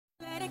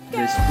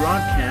This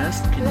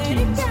broadcast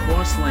contains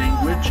coarse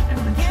language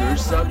and mature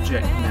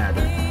subject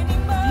matter.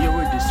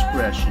 Viewer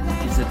discretion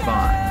is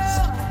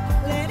advised.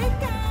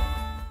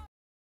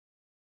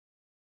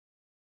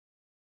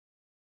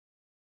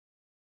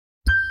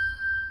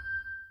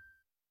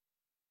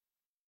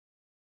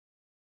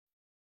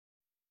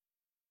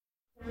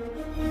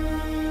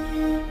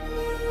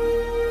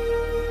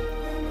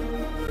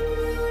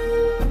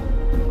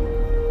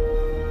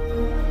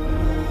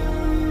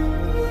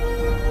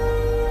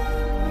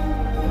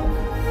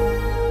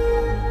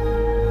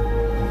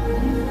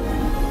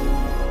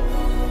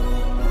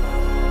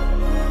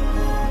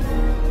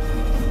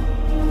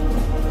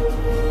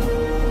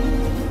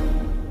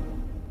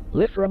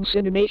 Live from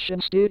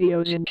Cinemation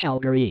Studios in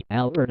Calgary,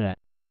 Alberta.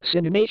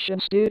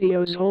 Cinemation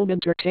Studios Home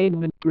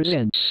Entertainment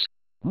presents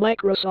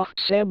Microsoft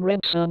Sam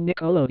Rants on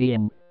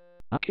Nickelodeon.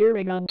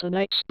 Appearing on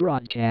tonight's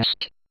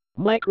broadcast,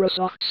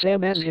 Microsoft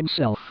Sam as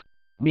himself,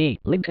 me,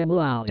 Lincoln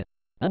Loud,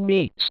 and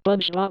me,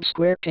 SpongeBob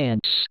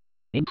SquarePants,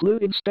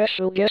 including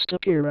special guest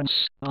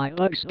appearance by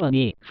Bugs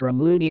Bunny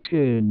from Looney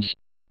Tunes.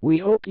 We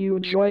hope you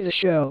enjoy the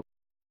show.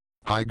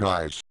 Hi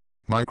guys,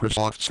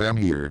 Microsoft Sam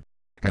here.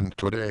 And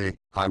today,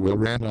 I will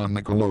rant on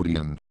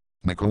Nickelodeon.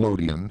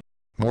 Nickelodeon?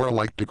 More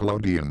like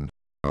Nickelodeon.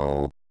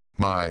 Oh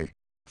my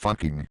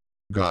fucking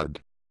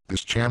god.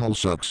 This channel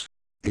sucks.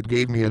 It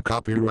gave me a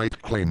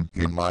copyright claim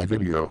in my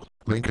video.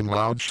 Lincoln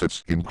Loud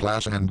sits in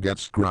class and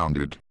gets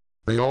grounded.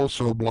 They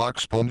also block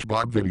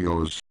SpongeBob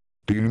videos.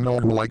 Do you know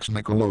who likes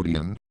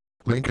Nickelodeon?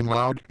 Lincoln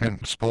Loud and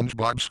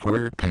SpongeBob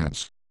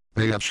SquarePants.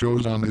 They have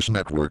shows on this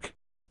network.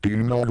 Do you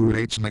know who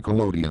hates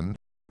Nickelodeon?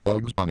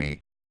 Bugs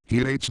Bunny. He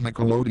hates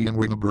Nickelodeon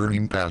with a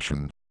burning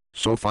passion.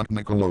 So fuck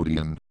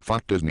Nickelodeon,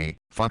 fuck Disney,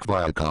 fuck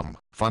Viacom,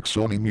 fuck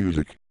Sony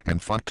Music,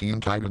 and fuck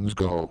Teen Titans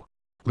Go.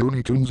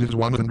 Looney Tunes is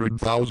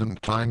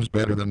 100,000 times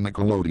better than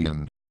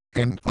Nickelodeon.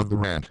 End of the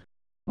rant.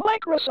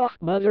 Microsoft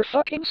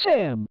motherfucking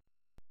Sam!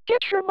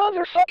 Get your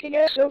motherfucking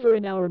ass over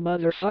in our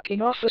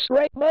motherfucking office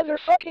right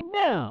motherfucking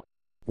now!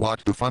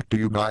 What the fuck do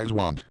you guys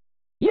want?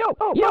 Yo,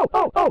 yo,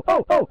 oh, oh,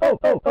 oh, oh, oh, oh,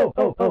 oh, oh,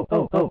 oh,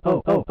 oh, oh,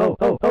 oh, oh,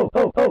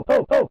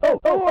 oh, oh,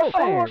 oh,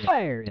 oh,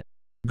 fired.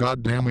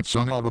 God damn it,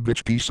 son of a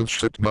bitch, piece of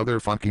shit,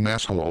 motherfucking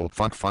asshole,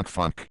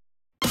 fuck.